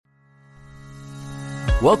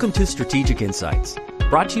Welcome to Strategic Insights,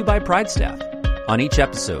 brought to you by PrideStaff. On each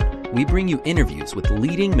episode, we bring you interviews with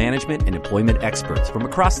leading management and employment experts from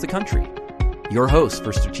across the country. Your host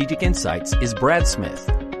for Strategic Insights is Brad Smith.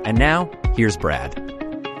 And now, here's Brad.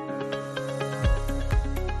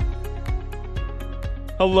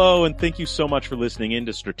 Hello, and thank you so much for listening in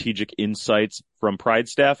to Strategic Insights from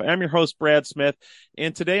PrideStaff. I'm your host, Brad Smith,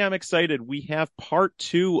 and today I'm excited. We have part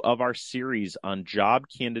 2 of our series on job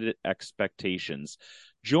candidate expectations.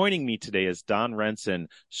 Joining me today is Daan Renssen,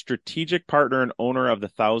 strategic partner and owner of the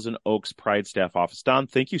Thousand Oaks PrideStaff office. Daan,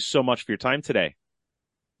 thank you so much for your time today.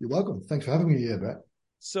 You're welcome. Thanks for having me here, Brad.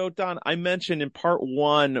 So, Daan, I mentioned in part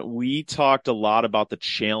 1, we talked a lot about the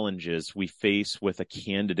challenges we face with a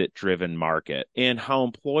candidate-driven market and how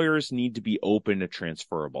employers need to be open to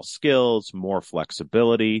transferable skills, more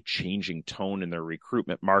flexibility, changing tone in their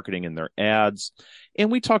recruitment marketing and their ads.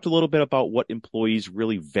 And we talked a little bit about what employees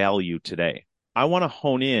really value today. I want to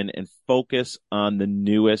hone in and focus on the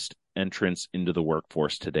newest entrants into the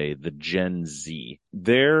workforce today, the Gen Z.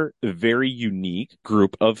 They're a very unique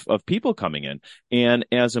group of people coming in. And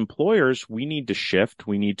as employers, we need to shift,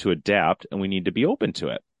 we need to adapt, and we need to be open to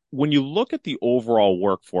it. When you look at the overall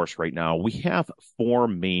workforce right now, we have 4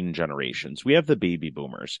 main generations. We have the baby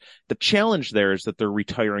boomers. The challenge there is that they're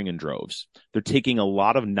retiring in droves. They're taking a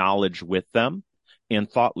lot of knowledge with them and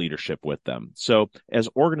thought leadership with them. So as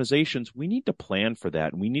organizations, we need to plan for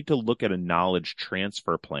that. We need to look at a knowledge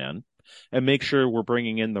transfer plan and make sure we're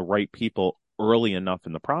bringing in the right people early enough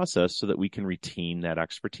in the process so that we can retain that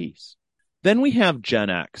expertise. Then we have Gen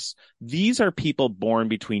X. These are people born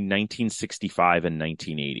between 1965 and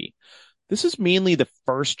 1980. This is mainly the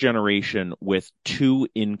first generation with 2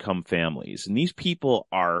 income families. And these people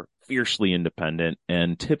are fiercely independent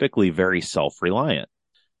and typically very self-reliant.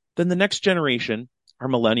 Then the next generation are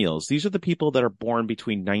millennials. These are the people that are born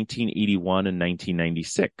between 1981 and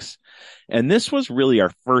 1996. And this was really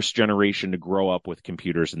our first generation to grow up with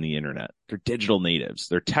computers and the internet. They're digital natives,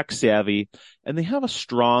 they're tech savvy, and they have a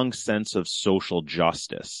strong sense of social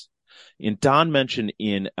justice. And Daan mentioned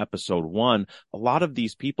in episode 1, a lot of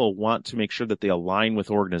these people want to make sure that they align with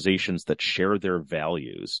organizations that share their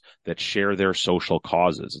values, that share their social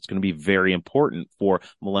causes. It's going to be very important for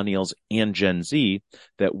millennials and Gen Z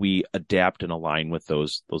that we adapt and align with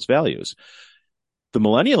those values. The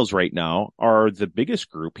millennials right now are the biggest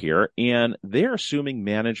group here, and they're assuming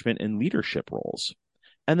management and leadership roles.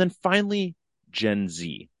 And then finally, Gen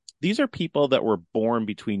Z. These are people that were born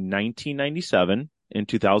between 1997 in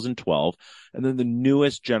 2012, and then the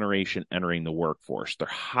newest generation entering the workforce. They're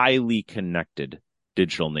highly connected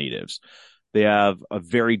digital natives. They have a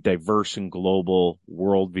very diverse and global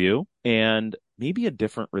worldview and maybe a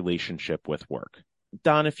different relationship with work.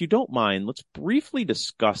 Daan, if you don't mind, let's briefly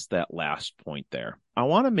discuss that last point there. I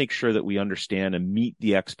want to make sure that we understand and meet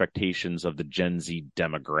the expectations of the Gen Z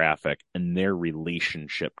demographic and their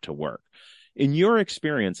relationship to work. In your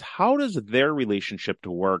experience, how does their relationship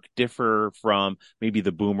to work differ from maybe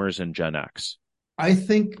the boomers and Gen X? I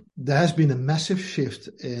think there has been a massive shift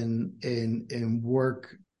in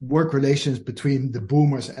work relations between the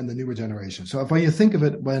boomers and the newer generation. So if you think of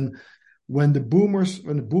it, when the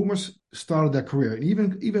boomers started their career,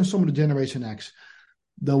 even some of the Generation X,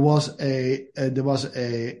 there was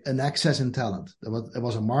an excess in talent. There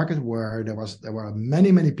was a market where there were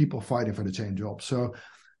many people fighting for the same job. So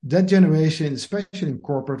that generation, especially in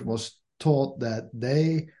corporate, was taught that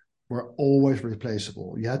they were always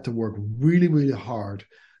replaceable. You had to work really, really hard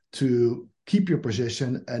to keep your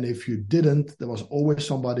position. And if you didn't, there was always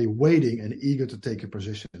somebody waiting and eager to take your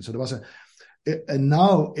position. So and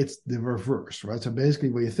now it's the reverse, right? So basically,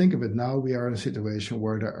 when you think of it, now we are in a situation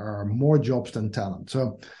where there are more jobs than talent.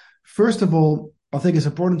 So first of all, I think it's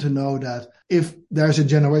important to know that if there's a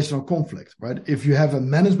generational conflict, right? If you have a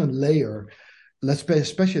management layer, let's say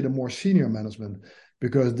especially the more senior management,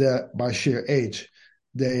 because they're by sheer age,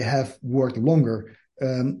 they have worked longer,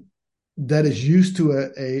 that is used to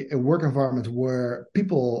a work environment where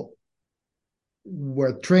people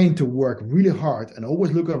were trained to work really hard and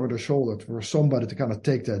always look over their shoulder for somebody to kind of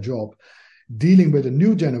take their job, dealing with a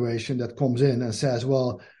new generation that comes in and says,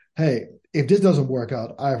 well, hey, if this doesn't work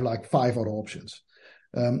out, I have like 5 other options.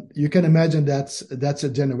 You can imagine that's a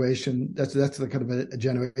generation, that's the kind of a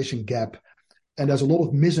generation gap. And there's a lot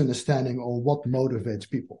of misunderstanding on what motivates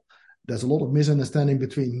people. There's a lot of misunderstanding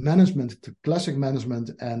between management, classic management,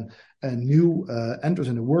 and new entrants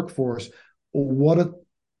in the workforce, on what it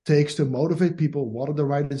takes to motivate people, what are the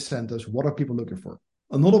right incentives, what are people looking for.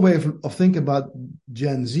 Another way of thinking about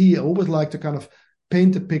Gen Z, I always like to kind of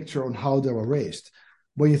paint a picture on how they were raised.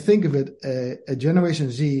 When you think of it, a Generation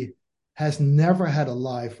Z has never had a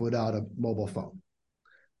life without a mobile phone.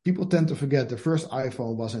 people tend to forget the first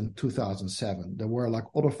iPhone was in 2007. There were like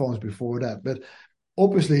other phones before that. But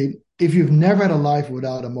obviously, if you've never had a life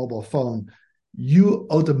without a mobile phone, you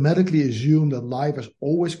automatically assume that life is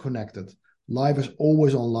always connected, life is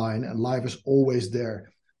always online, and life is always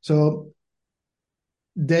there. So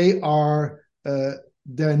they're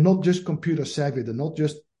not just computer savvy, they're not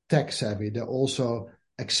just tech savvy, they also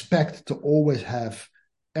expect to always have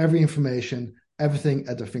every information, everything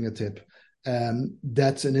at their fingertip. And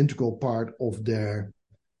that's an integral part of their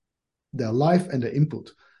life and their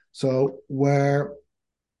input. So where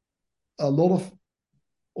a lot of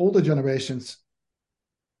older generations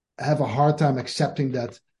have a hard time accepting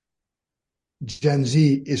that Gen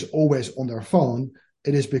Z is always on their phone,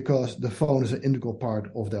 it is because the phone is an integral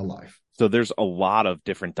part of their life. So there's a lot of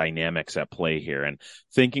different dynamics at play here. And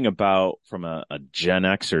thinking about from a Gen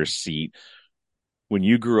Xer seat, when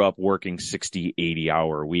you grew up working 60,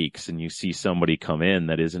 80-hour weeks and you see somebody come in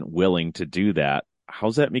that isn't willing to do that,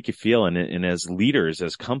 how's that make you feel? And as leaders,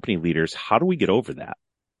 as company leaders, how do we get over that?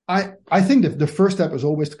 I think that the first step is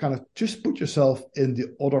always to kind of just put yourself in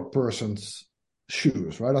the other person's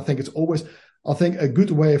shoes, right? I think a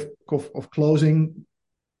good way of closing,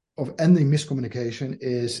 of ending miscommunication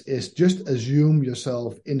is just assume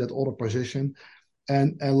yourself in that other position.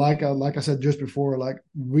 And like I said just before, like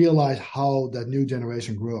realize how that new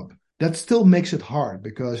generation grew up. That still makes it hard,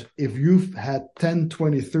 because if you've had 10,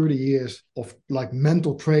 20, 30 years of like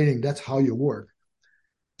mental training, that's how you work.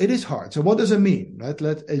 It is hard. So what does it mean, right?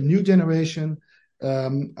 Let a new generation, I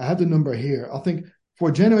have the number here. I think for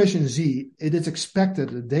Generation Z, it is expected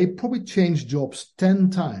that they probably change jobs 10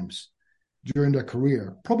 times during their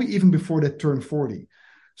career, probably even before they turn 40.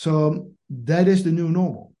 So that is the new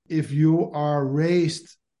normal. If you are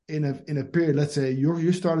raised in a period, let's say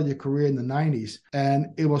you started your career in the 90s and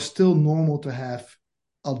it was still normal to have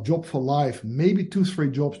a job for life, maybe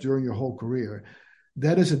 2-3 jobs during your whole career,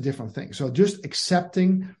 that is a different thing. So just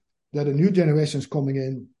accepting that a new generation is coming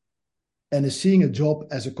in and is seeing a job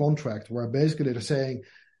as a contract, where basically they're saying,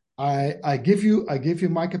 I give you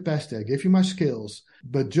my capacity, I give you my skills,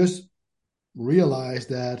 but just realize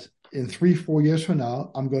that in 3-4 years from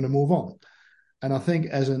now, I'm going to move on. And I think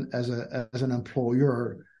as an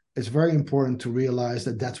employer, it's very important to realize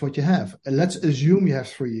that that's what you have. And let's assume you have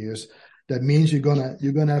 3 years. That means you're gonna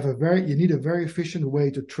have you need a very efficient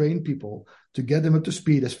way to train people to get them up to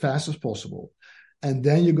speed as fast as possible. And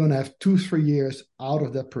then you're gonna have 2-3 years out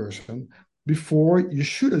of that person before you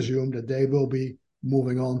should assume that they will be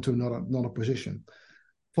moving on to another position.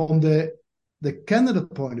 From the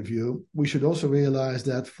candidate point of view, we should also realize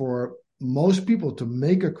that for most people to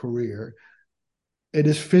make a career, it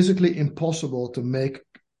is physically impossible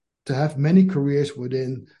to have many careers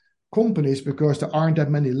within companies, because there aren't that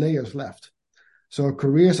many layers left. So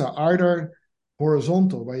careers are either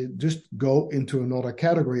horizontal, where you just go into another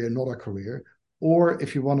category, another career, or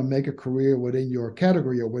if you want to make a career within your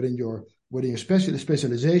category or within your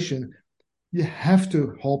specialization, you have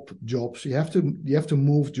to hop jobs. You have to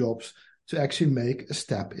move jobs to actually make a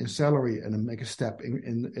step in salary and make a step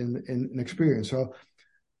in experience. So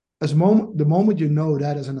the moment you know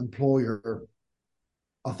that as an employer,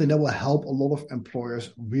 I think that will help a lot of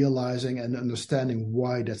employers realizing and understanding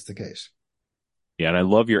why that's the case. Yeah, and I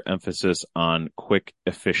love your emphasis on quick,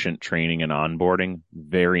 efficient training and onboarding.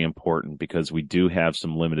 Very important, because we do have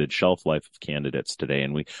some limited shelf life of candidates today,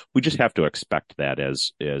 and we just have to expect that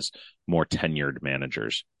as more tenured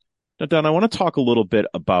managers. Now, Daan, I want to talk a little bit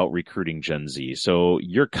about recruiting Gen Z. So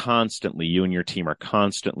you and your team are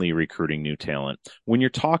constantly recruiting new talent. When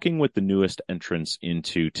you're talking with the newest entrants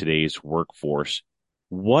into today's workforce,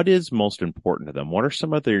 what is most important to them? What are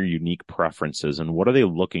some of their unique preferences, and what are they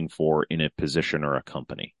looking for in a position or a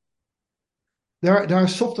company? There are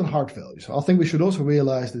soft and hard values. I think we should also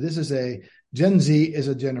realize that Gen Z is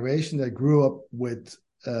a generation that grew up with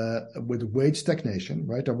wage stagnation,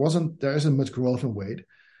 right? There isn't much growth in wage,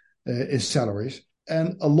 in salaries.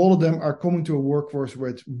 And a lot of them are coming to a workforce where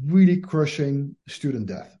it's really crushing student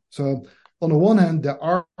debt. So on the one hand, they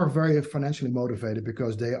are very financially motivated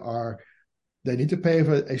because they need to pay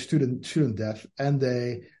for a student debt, and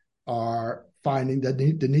they are finding that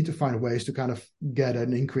they need to find ways to kind of get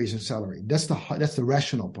an increase in salary. That's the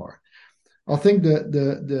rational part. I think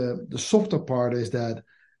the softer part is that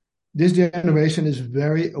this generation is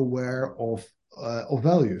very aware of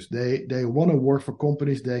values. They want to work for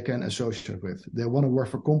companies they can associate with. They want to work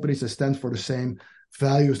for companies that stand for the same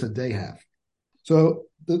values that they have. So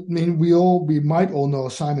we might all know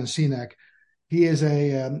Simon Sinek. He is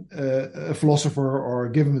a philosopher, or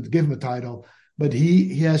give him a title, but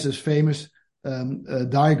he has this famous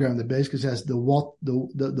diagram that basically says the what,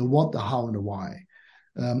 the how, and the why.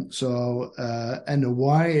 And the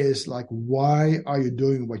why is like, why are you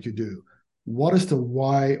doing what you do? What is the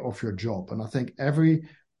why of your job? And I think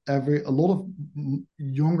a lot of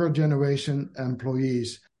younger generation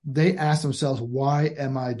employees, they ask themselves, why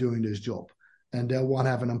am I doing this job? And they want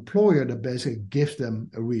to have an employer that basically gives them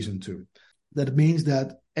a reason to. That means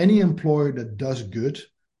that any employer that does good,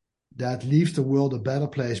 that leaves the world a better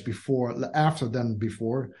place after than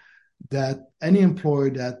before, that any employer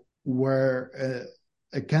that where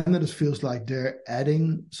a candidate feels like they're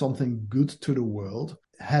adding something good to the world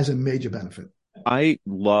has a major benefit. I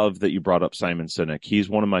love that you brought up Simon Sinek. He's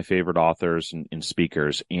one of my favorite authors and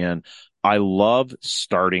speakers, and I love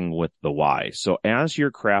starting with the why. So as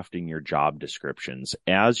you're crafting your job descriptions,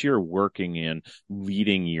 as you're working and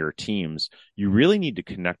leading your teams, you really need to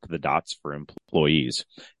connect the dots for employees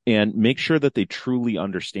and make sure that they truly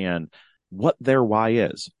understand what their why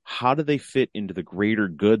is. How do they fit into the greater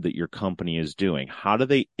good that your company is doing? How do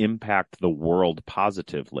they impact the world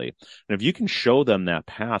positively? And if you can show them that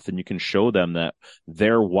path and you can show them that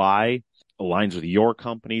their why aligns with your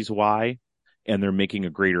company's why, and they're making a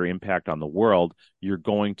greater impact on the world, you're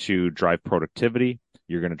going to drive productivity,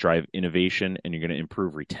 you're going to drive innovation, and you're going to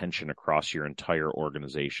improve retention across your entire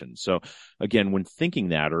organization. So again, when thinking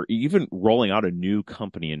that, or even rolling out a new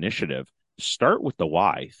company initiative, start with the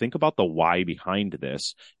why. Think about the why behind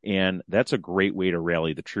this. And that's a great way to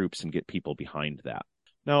rally the troops and get people behind that.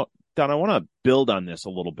 Now, Daan, I want to build on this a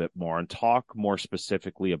little bit more and talk more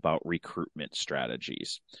specifically about recruitment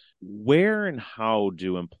strategies. Where and how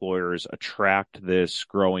do employers attract this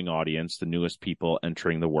growing audience, the newest people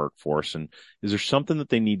entering the workforce? And is there something that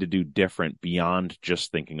they need to do different beyond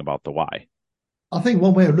just thinking about the why? I think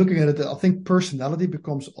one way of looking at it, I think personality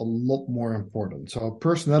becomes a lot more important. So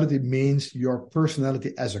personality means your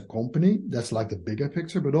personality as a company. That's like the bigger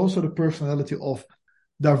picture, but also the personality of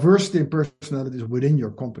diversity and personalities within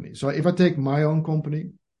your company. So if I take my own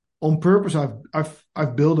company, on purpose,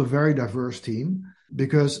 I've built a very diverse team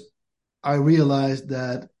because I realized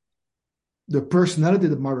that the personality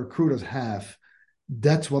that my recruiters have,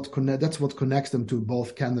 that's what connects them to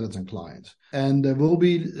both candidates and clients. And there will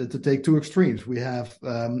be, to take two extremes, we have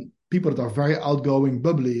people that are very outgoing,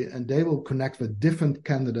 bubbly, and they will connect with different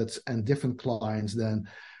candidates and different clients than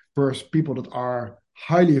first people that are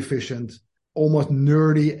highly efficient, almost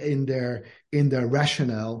nerdy in their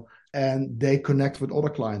rationale, and they connect with other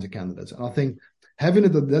clients and candidates. And I think having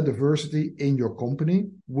that diversity in your company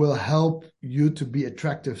will help you to be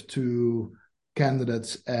attractive to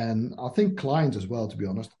candidates and I think clients as well, to be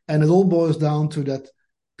honest. And it all boils down to that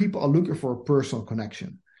people are looking for a personal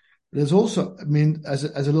connection. There's also, I mean, as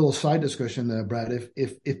a little side discussion, Brad,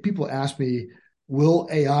 if people ask me, will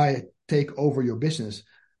AI take over your business?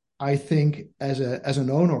 I think as an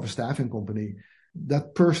owner of a staffing company,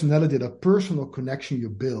 that personality, that personal connection you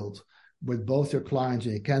build with both your clients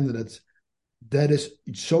and your candidates, that is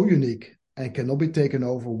so unique and cannot be taken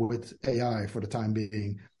over with AI for the time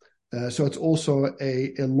being. So it's also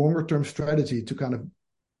a longer term strategy to kind of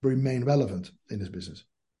remain relevant in this business.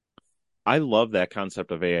 I love that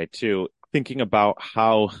concept of AI too. Thinking about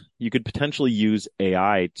how you could potentially use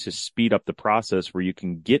AI to speed up the process where you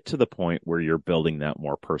can get to the point where you're building that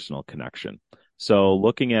more personal connection. So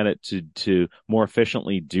looking at it to more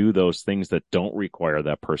efficiently do those things that don't require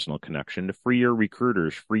that personal connection, to free your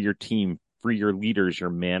recruiters, free your team, free your leaders, your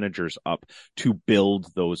managers up to build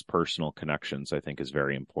those personal connections, I think is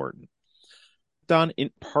very important. Daan, in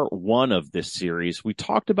part one of this series, we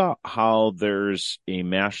talked about how there's a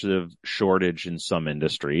massive shortage in some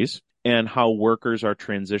industries and how workers are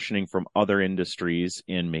transitioning from other industries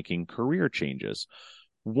and making career changes.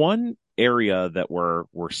 One area that we're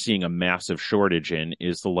seeing a massive shortage in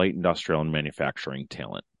is the light industrial and manufacturing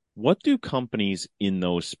talent. What do companies in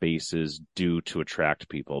those spaces do to attract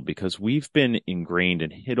people? Because we've been ingrained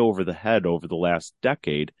and hit over the head over the last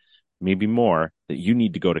decade, maybe more, that you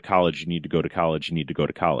need to go to college, you need to go to college, you need to go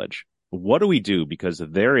to college. What do we do? Because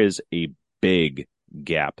there is a big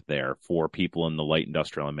gap there for people in the light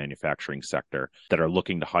industrial and manufacturing sector that are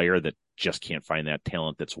looking to hire that just can't find that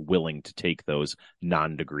talent that's willing to take those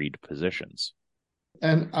non-degreed positions.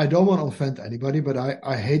 And I don't want to offend anybody, but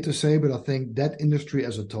I hate to say, but I think that industry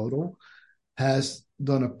as a total has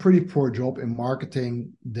done a pretty poor job in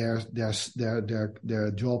marketing their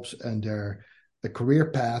jobs and the career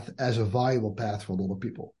path as a viable path for a lot of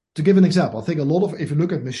people. To give an example, I think if you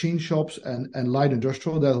look at machine shops and light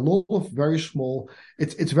industrial, there's a lot of very small,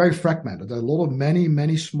 it's very fragmented. There are a lot of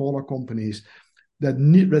many smaller companies that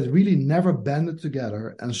really never banded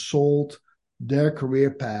together and sold their career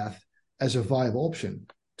path as a viable option.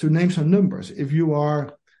 To name some numbers, if you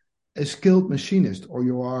are a skilled machinist, or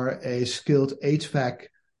you are a skilled HVAC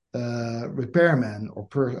repairman or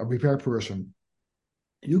a repair person,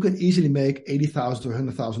 you can easily make $80,000 to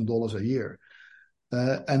 $100,000 a year.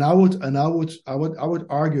 And I would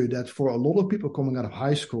argue that for a lot of people coming out of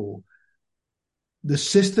high school, the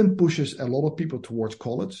system pushes a lot of people towards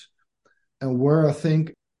college, and where I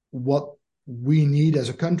think what we need as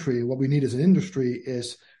a country, what we need as an industry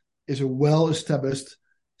is a well-established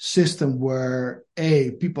system where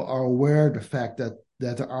people are aware of the fact that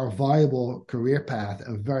there are viable career path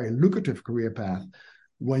and very lucrative career path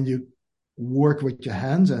when you work with your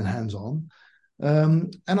hands and hands-on.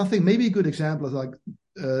 And I think maybe a good example is like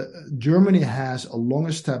Germany has a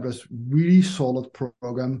long-established, really solid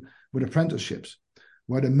program with apprenticeships,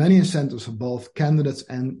 where there are many incentives for both candidates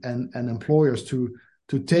and employers to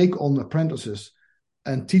take on apprentices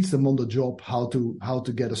and teach them on the job how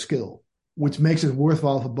to get a skill, which makes it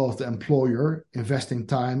worthwhile for both the employer investing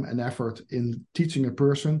time and effort in teaching a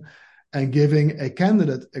person and giving a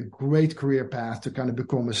candidate a great career path to kind of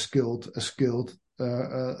become a skilled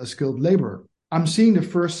laborer. I'm seeing the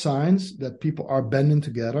first signs that people are bending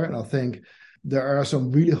together, and I think there are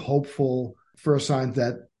some really hopeful first signs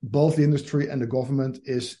that both the industry and the government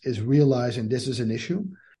is realizing this is an issue.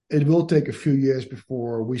 It will take a few years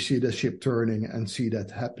before we see the ship turning and see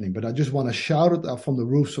that happening. But I just want to shout it out from the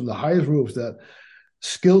roofs, from the highest roofs, that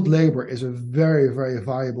skilled labor is a very, very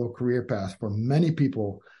viable career path for many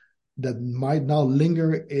people that might now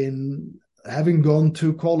linger in having gone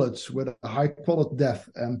to college with a high quality depth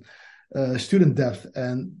and student depth,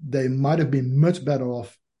 and they might have been much better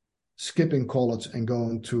off skipping college and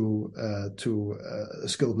going to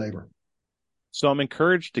skilled labor. So I'm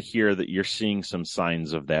encouraged to hear that you're seeing some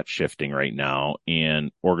signs of that shifting right now, and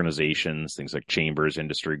organizations, things like chambers,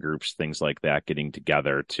 industry groups, things like that, getting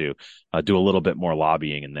together to do a little bit more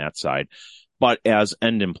lobbying in that side. But as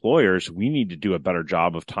end employers, we need to do a better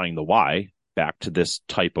job of tying the why back to this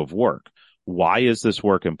type of work. Why is this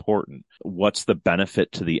work important? What's the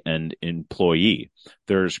benefit to the end employee?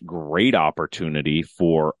 There's great opportunity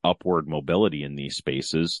for upward mobility in these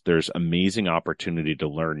spaces. There's amazing opportunity to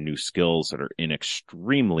learn new skills that are in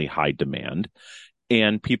extremely high demand.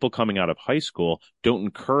 And people coming out of high school don't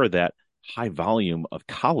incur that high volume of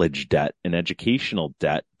college debt and educational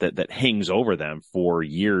debt that hangs over them for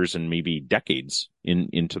years and maybe decades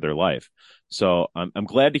into their life. So I'm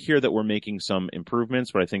glad to hear that we're making some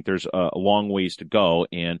improvements, but I think there's a long ways to go.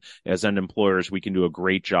 And as end employers, we can do a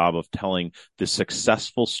great job of telling the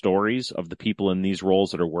successful stories of the people in these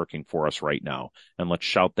roles that are working for us right now. And let's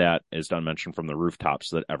shout that, as Daan mentioned, from the rooftops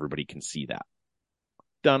so that everybody can see that.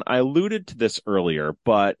 Daan, I alluded to this earlier,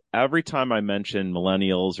 but every time I mention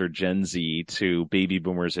millennials or Gen Z to baby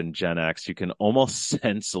boomers and Gen X, you can almost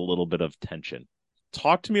sense a little bit of tension.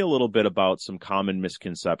 Talk to me a little bit about some common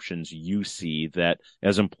misconceptions you see that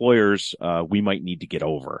as employers, we might need to get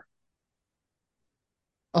over.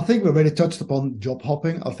 I think we already touched upon job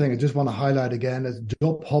hopping. I think I just want to highlight again that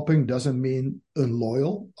job hopping doesn't mean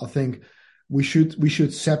unloyal. I think we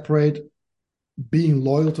should separate being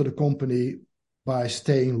loyal to the company by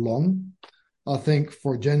staying long. I think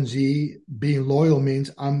for Gen Z, being loyal means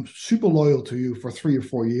I'm super loyal to you for 3 or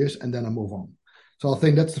 4 years and then I move on. So I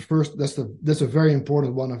think that's a very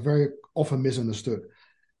important one, and very often misunderstood.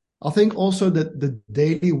 I think also that the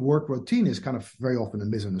daily work routine is kind of very often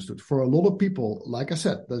misunderstood. For a lot of people, like I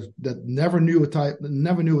said, that never knew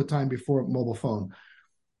a time before mobile phone.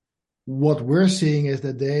 What we're seeing is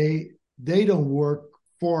that they don't work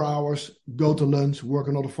 4 hours, go to lunch, work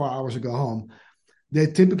another 4 hours and go home. They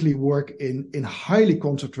typically work in highly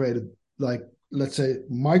concentrated, like let's say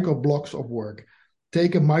micro blocks of work,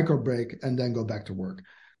 take a micro break and then go back to work.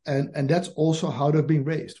 And that's also how they've been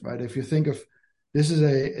raised, right? If you think of, this is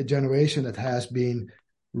a generation that has been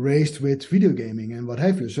raised with video gaming and what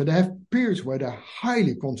have you. So they have periods where they're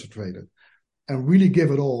highly concentrated and really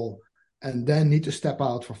give it all, and then need to step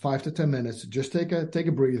out for 5 to 10 minutes, just take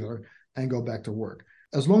a breather and go back to work.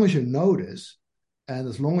 As long as you notice, and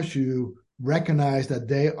as long as you recognize that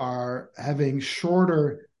they are having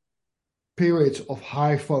shorter periods of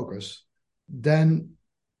high focus, then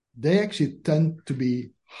they actually tend to be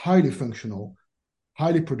highly functional,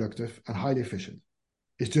 highly productive, and highly efficient.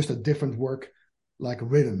 It's just a different work, like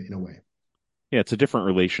rhythm in a way. Yeah, it's a different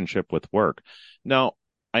relationship with work. Now,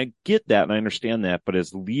 I get that and I understand that, but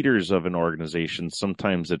as leaders of an organization,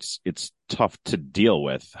 sometimes it's tough to deal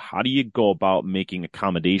with. How do you go about making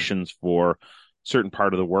accommodations for certain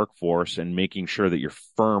part of the workforce and making sure that you're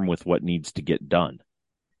firm with what needs to get done?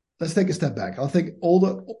 Let's take a step back. I think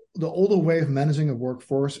the older way of managing a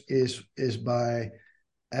workforce is by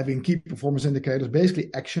having key performance indicators, basically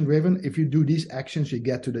action driven. If you do these actions, you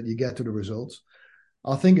get to the results.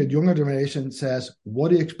 I think a younger generation says, what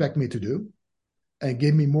do you expect me to do? And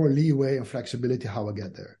give me more leeway and flexibility how I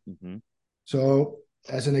get there. Mm-hmm. So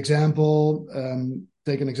as an example,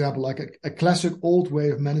 take an example like a classic old way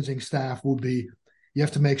of managing staff would be, you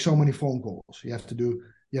have to make so many phone calls. You have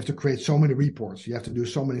to create so many reports. You have to do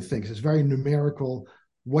so many things. It's very numerical.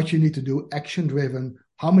 What you need to do, action driven.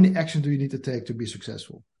 How many actions do you need to take to be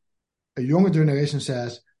successful? A younger generation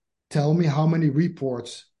says, tell me how many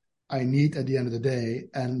reports I need at the end of the day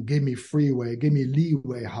and give me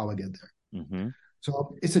leeway how I get there. Mm-hmm.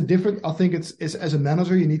 So it's I think it's as a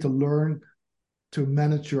manager, you need to learn to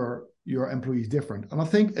manage your employees different. And I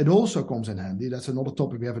think it also comes in handy. That's another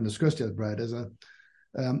topic we haven't discussed yet, Brad, is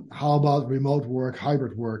how about remote work,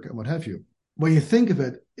 hybrid work, and what have you? When you think of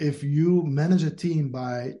it, if you manage a team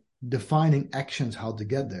by defining actions, how to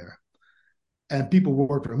get there, and people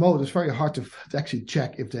work remote, it's very hard to actually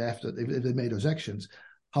check if they made those actions.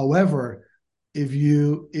 However, if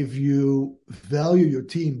you value your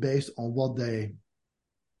team based on what they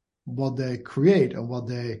create and what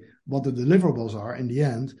the deliverables are in the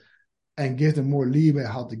end, and give them more leeway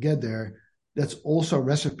how to get there, that's also a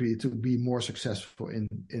recipe to be more successful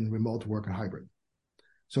in remote work and hybrid.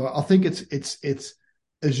 So I think it's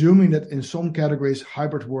assuming that in some categories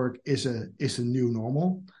hybrid work is a new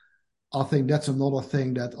normal. I think that's another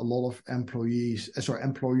thing that a lot of employers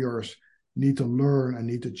need to learn and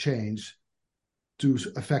need to change to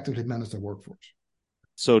effectively manage their workforce.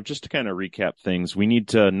 So just to kind of recap things, we need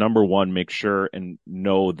to, number one, make sure and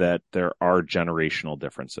know that there are generational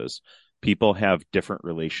differences. People have different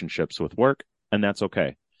relationships with work, and that's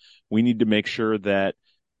okay. We need to make sure that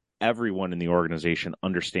everyone in the organization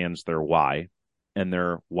understands their why, and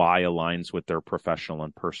their why aligns with their professional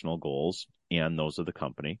and personal goals and those of the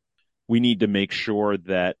company. We need to make sure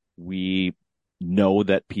that we know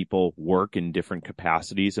that people work in different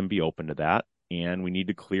capacities and be open to that. And we need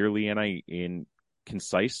to clearly and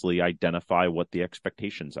concisely identify what the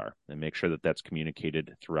expectations are and make sure that that's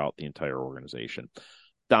communicated throughout the entire organization.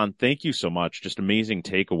 Daan, thank you so much. Just amazing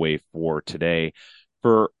takeaway for today.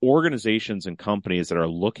 For organizations and companies that are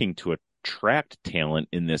looking to attract talent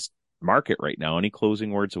in this market right now, any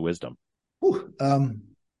closing words of wisdom?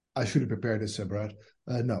 I should have prepared this, Brad.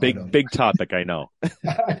 No, big topic, I know.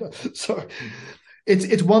 Sorry,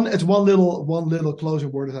 it's one little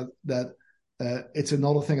closing word that it's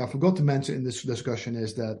another thing I forgot to mention in this discussion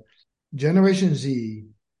is that Generation Z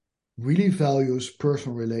really values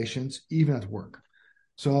personal relations even at work.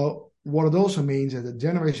 So what it also means is that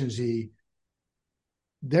Generation Z,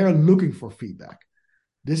 they're looking for feedback.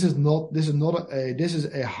 This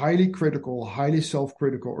is a highly critical, highly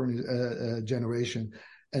self-critical generation,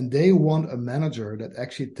 and they want a manager that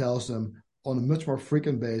actually tells them on a much more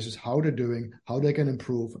frequent basis how they're doing, how they can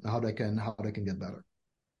improve, and how they can get better.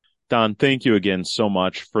 Daan, thank you again so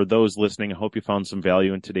much. For those listening, I hope you found some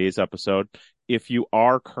value in today's episode. If you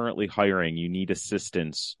are currently hiring, you need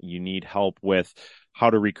assistance, you need help with how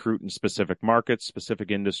to recruit in specific markets, specific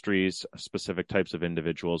industries, specific types of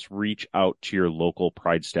individuals, reach out to your local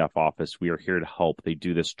PrideStaff office. We are here to help. They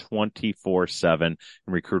do this 24/7 and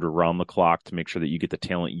recruit around the clock to make sure that you get the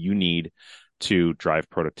talent you need to drive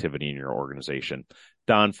productivity in your organization.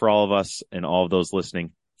 Daan, for all of us and all of those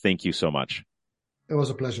listening, thank you so much. It was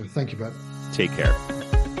a pleasure. Thank you, Brad. Take care.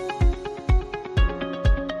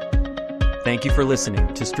 Thank you for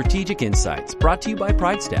listening to Strategic Insights, brought to you by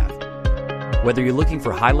PrideStaff. Whether you're looking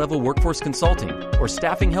for high-level workforce consulting or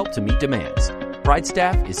staffing help to meet demands,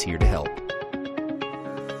 PrideStaff is here to help.